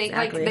 You're a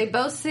singer. Exactly. Like they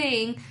both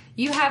sing.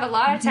 You have a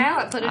lot of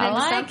talent. Put it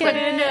into something. Put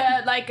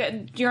it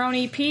into your own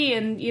EP,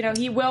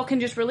 and Will can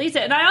just release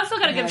it. And I also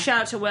got to give a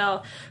shout out to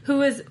Will,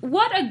 who is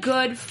what a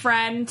good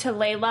friend to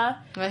Layla.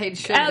 Well, he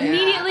should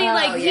immediately,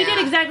 he did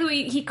exactly what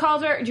he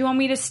called her. Do you want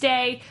me to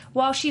stay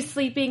while she's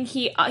sleeping?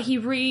 He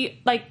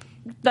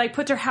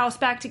puts her house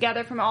back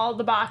together from all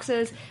the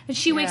boxes, and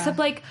she wakes up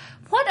like,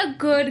 what a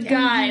good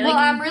guy. Well,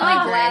 I'm really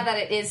glad that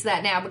it is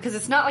that now, because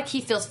it's not like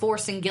he feels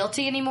forced and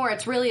guilty anymore.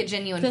 It's really a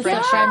genuine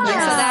friendship. So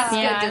that's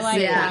good to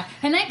see.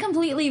 And I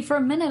completely, for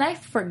a minute, I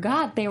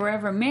forgot they were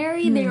ever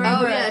married. They were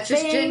ever it's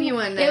just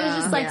genuine now. It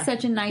was just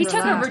such a nice. He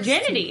took her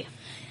virginity.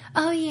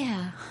 Oh,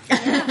 yeah. Boom.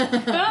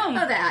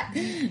 Oh, that.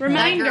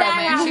 Reminder,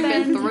 man. She's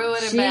been through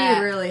it and back.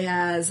 She really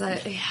has.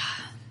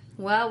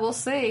 Well, we'll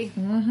see.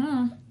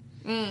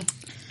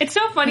 It's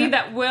so funny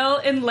that Will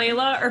and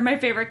Layla are my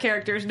favorite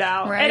characters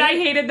now. Right? And I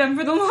hated them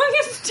for the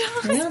longest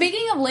time. Yeah.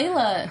 Speaking of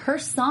Layla, her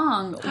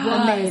song was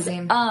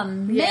amazing.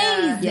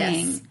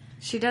 Yes.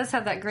 She does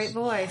have that great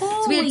voice.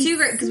 So we had two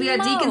great, because we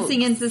had Deacon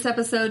singing this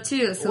episode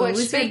too. So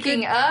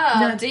speaking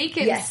of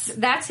Deacon,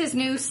 that's his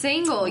new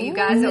single, you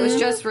guys, that was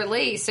just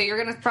released. So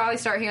you're going to probably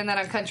start hearing that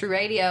on country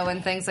radio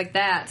and things like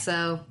that.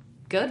 So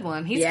good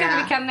one. He's going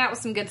to be coming out with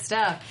some good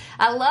stuff.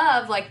 I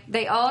love,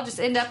 they all just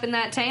end up in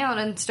that town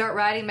and start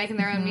writing, making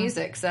their own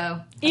music.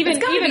 So even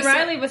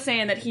Riley was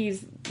saying that he's,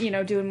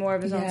 doing more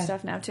of his own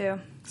stuff now too.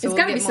 So it's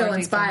got to be so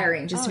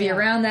inspiring just to be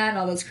around that and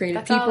all those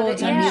creative people,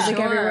 to have music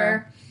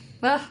everywhere.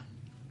 Well,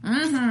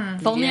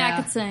 if only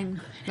I could sing.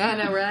 I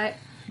know, right?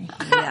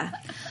 Yeah.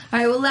 All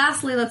right, well,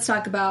 lastly, let's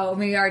talk about,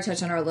 we already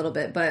touched on her a little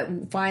bit,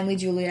 but finally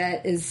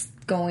Juliet is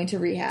going to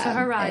rehab. To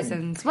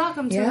Horizons.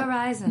 Welcome to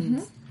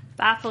Horizons.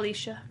 Bye,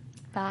 Felicia.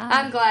 Bye.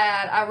 I'm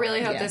glad. I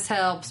really hope this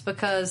helps,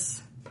 because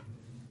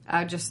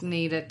I just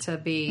need it to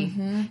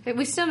be...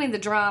 We still need the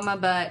drama,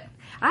 but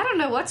I don't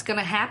know what's going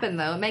to happen,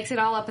 though. It makes it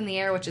all up in the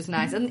air, which is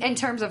nice, in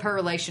terms of her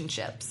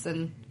relationships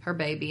and her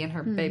baby and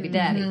her baby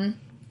daddy.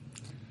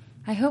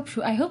 I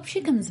hope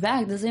she comes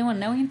back. Does anyone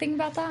know anything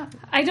about that?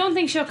 I don't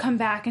think she'll come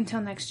back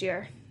until next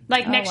year.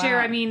 Next year,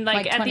 I mean,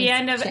 at the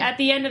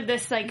end of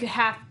this,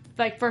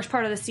 first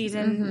part of the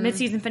season,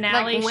 mid-season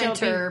finale,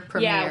 winter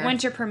premiere. Yeah,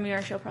 winter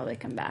premiere. She'll probably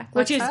come back,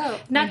 which is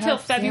not till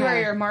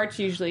February or March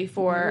usually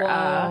for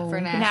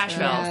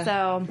Nashville. Yeah.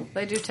 So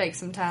they do take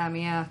some time.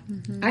 Yeah,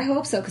 I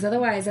hope so, because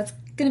otherwise,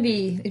 it'd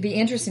be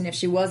interesting if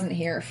she wasn't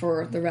here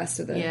for the rest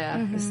of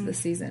the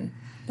season.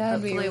 That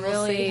would be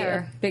really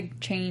a big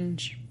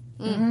change.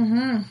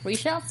 We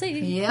shall see.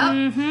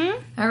 Yep.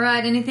 All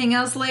right. Anything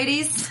else,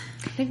 ladies?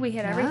 I think we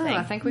hit everything.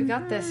 I think we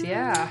got this.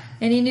 Yeah.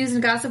 Any news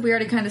and gossip? We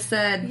already kind of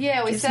said.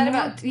 Yeah, we said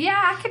about. Yeah,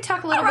 I could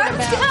talk a little bit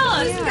about. Tell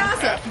us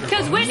gossip,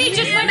 because Whitney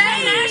just went to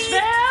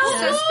Nashville.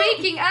 So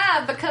speaking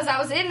of, because I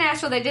was in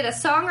Nashville, they did a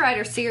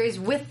songwriter series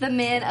with the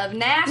men of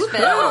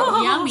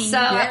Nashville. Yummy. So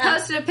I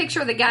posted a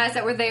picture of the guys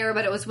that were there,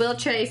 but it was Will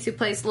Chase who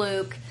plays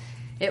Luke.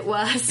 It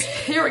was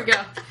here we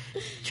go.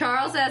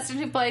 Charles Esten,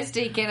 who plays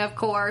Deacon, of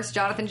course.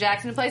 Jonathan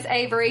Jackson, who plays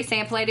Avery.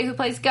 Sam Palladie, who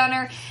plays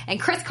Gunner. And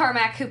Chris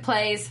Carmack, who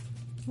plays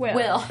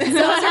Will. So in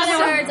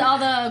other words, all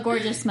the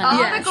gorgeous men. All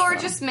the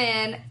gorgeous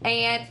men.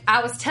 And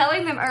I was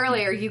telling them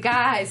earlier, you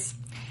guys,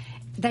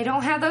 they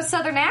don't have those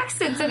southern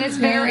accents, and it's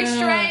very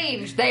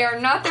strange. They are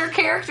not their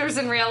characters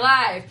in real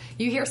life.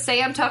 You hear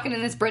Sam talking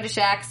in this British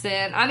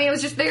accent. I mean, it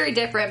was just very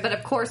different, but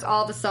of course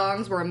all the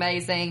songs were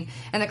amazing,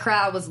 and the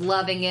crowd was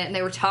loving it, and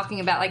they were talking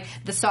about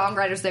the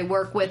songwriters they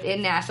work with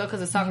in Nashville, because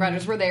the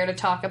songwriters were there to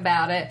talk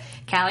about it.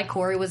 Callie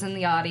Corey was in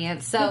the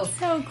audience. So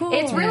cool.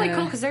 It's really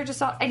cool, because they're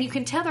just all, and you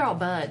can tell they're all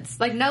buds.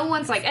 No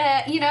one's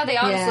they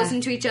all just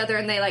listen to each other,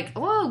 and they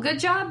whoa, good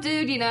job,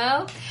 dude, And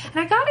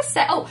I gotta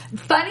say,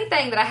 funny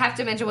thing that I have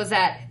to mention was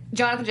that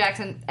Jonathan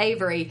Jackson,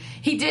 Avery,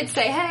 he did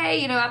say,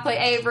 hey, I play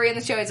Avery in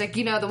the show. He's like,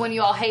 the one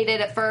you all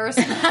hated at first.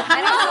 And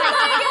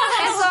I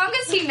was as long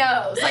as he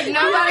knows.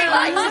 Nobody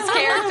likes his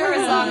character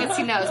as long as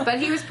he knows. But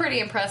he was pretty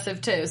impressive,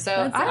 too. So,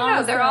 that's I don't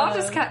know. They're all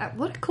just kind of,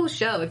 what a cool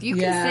show. If you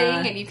can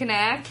sing and you can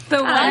act.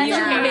 The one you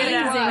amazing.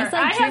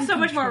 I have so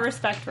much more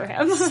respect for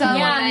him. So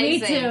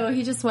amazing. Me too.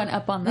 He just went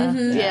up on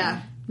the...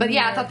 Yeah. But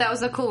I thought that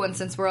was a cool one,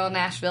 since we're all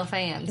Nashville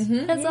fans.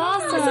 That's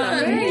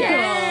awesome. Very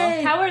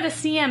cool. How are the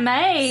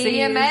CMAs?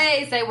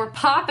 CMAs, they were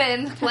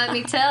popping, let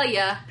me tell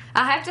you.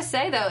 I have to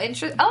say, though,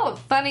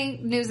 funny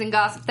news and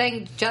gossip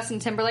thing, Justin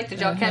Timberlake, did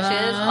y'all catch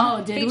his?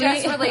 Oh, did he we?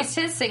 Just released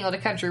his single to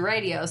country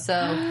radio,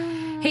 so...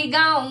 He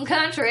gone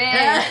country.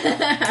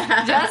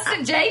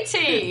 Justin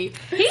JT.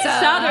 He's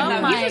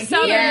Southern, though. He's a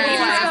Southern boy. He's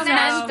from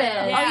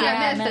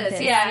Memphis.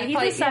 Memphis. Yeah, he's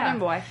a Southern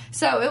boy.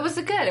 So it was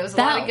good. It was a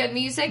lot of good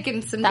music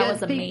and some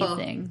good people. That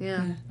was amazing.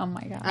 Yeah. Oh,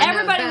 my God.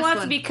 Everybody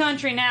wants to be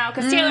country now,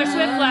 because Taylor Swift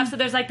left, so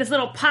there's this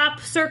little pop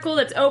circle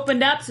that's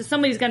opened up, so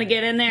somebody's going to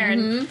get in there,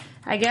 and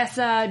I guess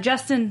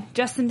Justin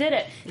did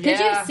it. Did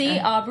you see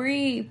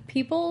Aubrey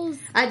Peoples?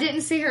 I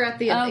didn't see her at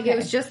the end. It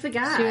was just the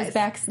guys. She was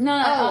back. No,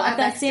 at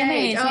the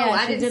CMAs. Oh,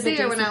 I didn't see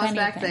her when I was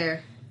back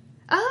there.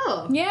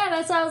 Oh. Yeah,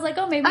 that's why I was like,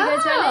 maybe you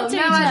guys ran into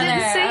each other. No, I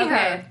didn't see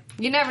her.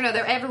 You never know.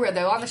 They're everywhere,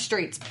 though, on the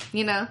streets,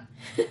 you know?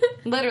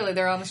 Literally,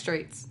 they're on the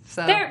streets.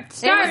 So they're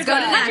stars.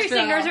 Country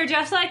singers are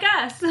just like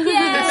us.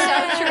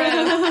 Yeah, so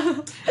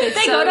true.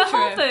 They go to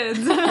Whole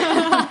Foods.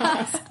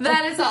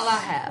 That is all I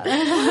have.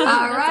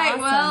 All right,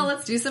 well,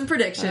 let's do some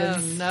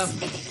predictions. No.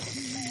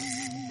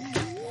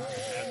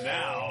 And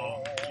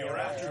now, your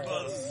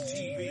AfterBuzz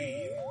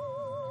TV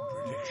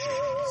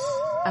predictions.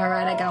 All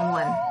right, I got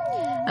one.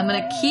 I'm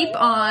going to keep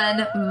on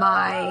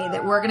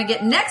that we're going to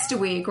get next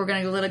week. We're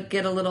going to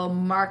get a little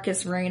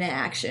Marcus Raina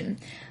action.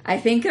 I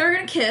think they're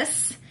going to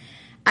kiss.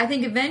 I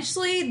think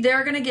eventually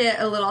they're going to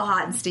get a little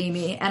hot and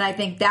steamy. And I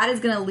think that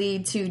is going to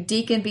lead to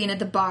Deacon being at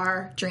the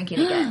bar drinking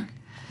again.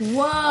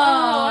 Whoa.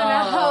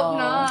 I hope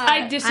not.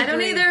 I disagree. I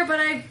don't either, but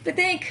I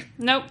think.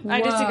 Nope,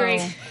 I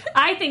disagree.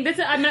 I think this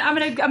is, I'm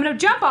gonna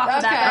jump off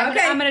of that.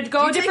 Okay. I'm gonna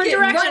go a different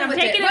direction. I'm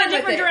taking it a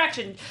different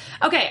direction.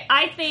 Okay,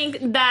 I think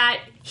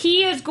that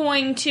he is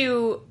going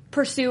to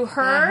pursue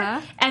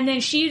her, and then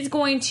she's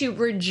going to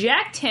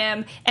reject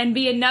him and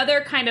be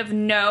another kind of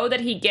no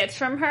that he gets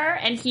from her,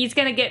 and he's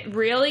going to get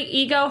really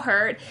ego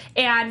hurt,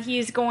 and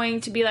he's going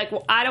to be like,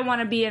 well, I don't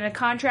want to be in a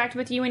contract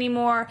with you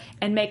anymore,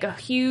 and make a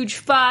huge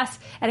fuss.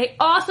 And I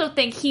also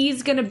think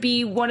he's going to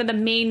be one of the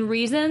main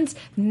reasons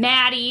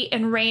Maddie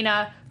and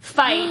Raina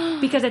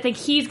fight, because I think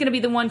he's going to be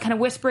the one kind of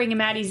whispering in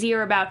Maddie's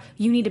ear about,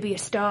 you need to be a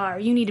star,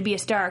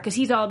 because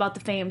he's all about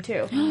the fame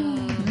too. So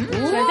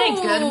I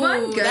think good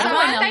one.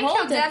 I think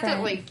he'll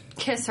definitely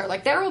kiss her.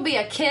 Like, there will be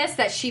a kiss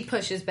that she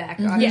pushes back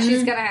on. Yeah.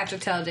 She's going to have to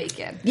tell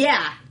Deacon.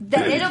 Yeah.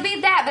 It'll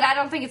be that, but I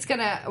don't think it's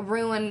going to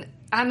ruin.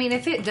 I mean,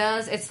 if it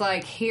does, it's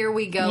like, here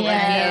we go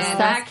again.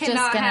 That's I cannot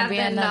just going to be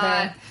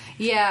another.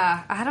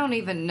 Yeah, I don't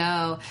even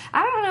know.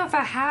 I don't know if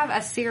I have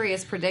a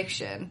serious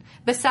prediction.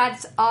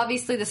 Besides,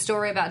 obviously, the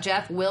story about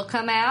Jeff will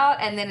come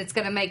out, and then it's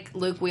going to make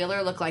Luke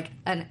Wheeler look like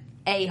an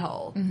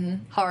a-hole,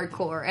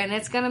 hardcore, and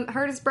it's going to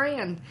hurt his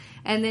brand.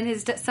 And then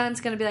his son's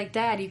going to be like,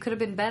 Dad, you could have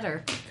been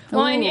better.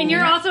 Well, and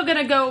you're also going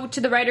to go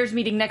to the writers'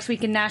 meeting next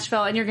week in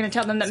Nashville, and you're going to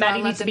tell them that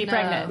Maddie needs to be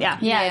pregnant. Yeah,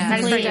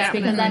 please,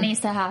 because that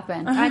needs to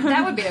happen.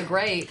 That would be a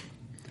great...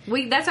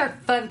 that's our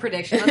fun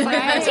prediction. Let's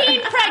like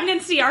teen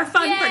pregnancy, our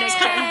fun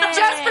prediction.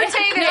 Just for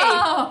TV.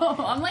 No,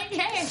 I'm like,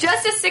 hey.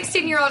 Just a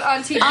 16-year-old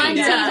on TV. On TV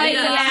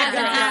as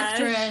an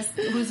actress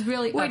who's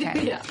really...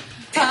 Okay.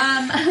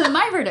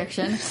 My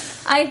prediction.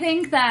 I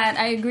think that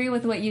I agree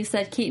with what you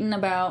said, Keaton,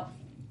 about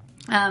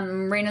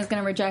Raina's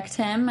going to reject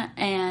him,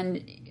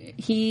 and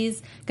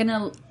he's going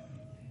to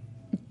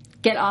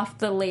get off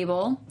the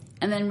label.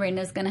 And then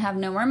Raina's going to have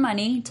no more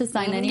money to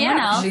sign anyone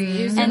else.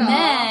 And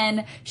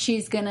then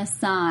she's going to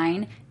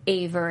sign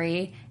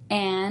Avery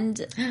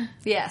and...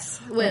 Yes.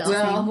 Will's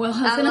going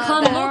to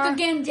come look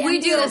again. We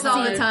do this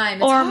all the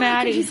time. Or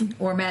Maddie.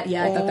 Or Matt.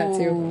 Yeah, I thought that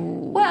too.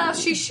 Well,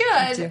 she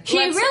should. She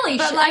really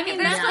should. Like, I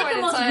mean, that's like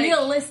the most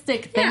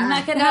realistic thing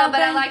that could happen. No,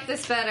 but I like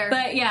this better.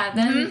 But yeah,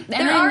 then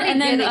and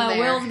then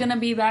Will's going to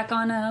be back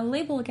on a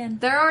label again.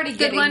 They're already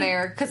getting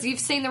there, because you've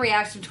seen the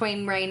reaction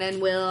between Raina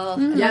and Will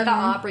at the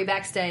Opry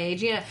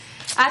backstage. You know,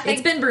 I think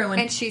it's been brewing,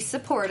 and she's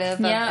supportive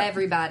of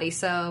everybody.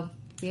 So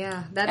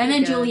yeah, and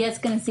then Juliet's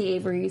going to see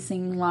Avery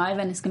sing live,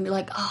 and it's going to be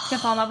like, oh,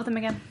 gonna fall in love with him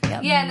again.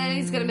 Yep. Yeah, and then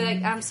he's going to be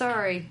like, I'm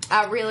sorry,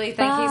 I really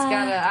think he's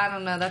got to. I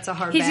don't know, that's a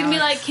hard. He's going to be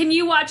like, can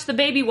you watch the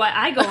baby while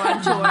I go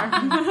on tour?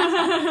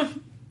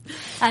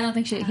 I don't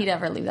think he'd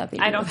ever leave that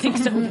baby. I don't think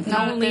so.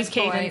 Don't leave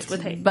Cadence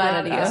with hate.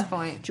 But at this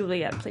point,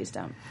 Juliet, please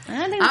don't.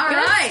 I think all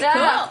right,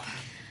 cool.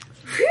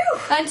 Whew.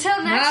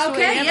 Until next week.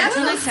 Okay, yes,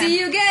 we'll see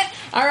you again.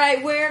 All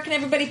right, where can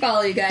everybody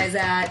follow you guys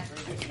at?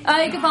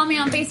 You can follow me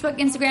on Facebook,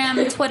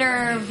 Instagram,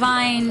 Twitter,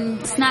 Vine,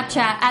 Snapchat,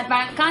 at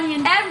Violet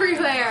Canyon.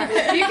 Everywhere.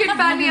 You can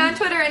find me on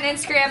Twitter and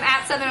Instagram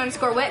at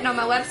Southern_Wit, and on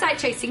my website,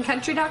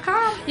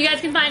 chasingcountry.com. You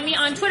guys can find me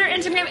on Twitter,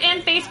 Instagram,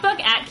 and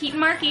Facebook at Keaton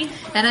Markey.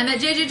 And I'm at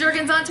JJ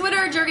Jurgens on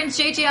Twitter, Jurgens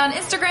JJ on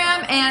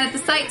Instagram, and at the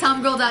site,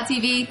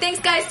 TomGirl.tv. Thanks,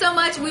 guys, so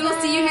much. We will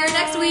see you here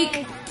next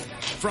week.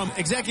 From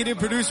executive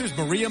producers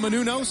Maria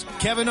Menounos,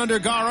 Kevin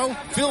Undergaro,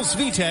 Phil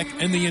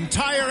Svitek, and the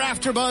entire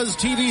AfterBuzz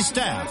TV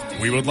staff,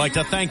 we would like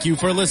to thank you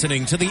for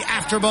listening to the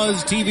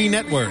AfterBuzz TV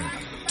network.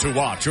 To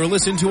watch or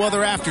listen to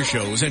other after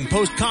shows and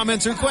post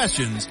comments or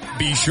questions,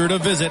 be sure to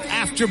visit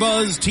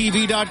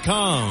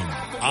AfterBuzzTV.com.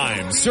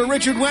 I'm Sir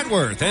Richard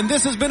Wentworth, and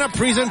this has been a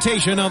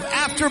presentation of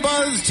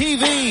AfterBuzz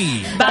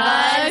TV.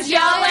 Buzz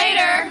y'all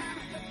later.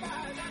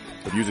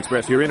 The views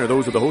expressed herein are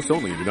those of the host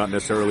only and do not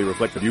necessarily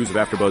reflect the views of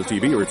AfterBuzz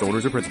TV or its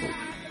owners or principals.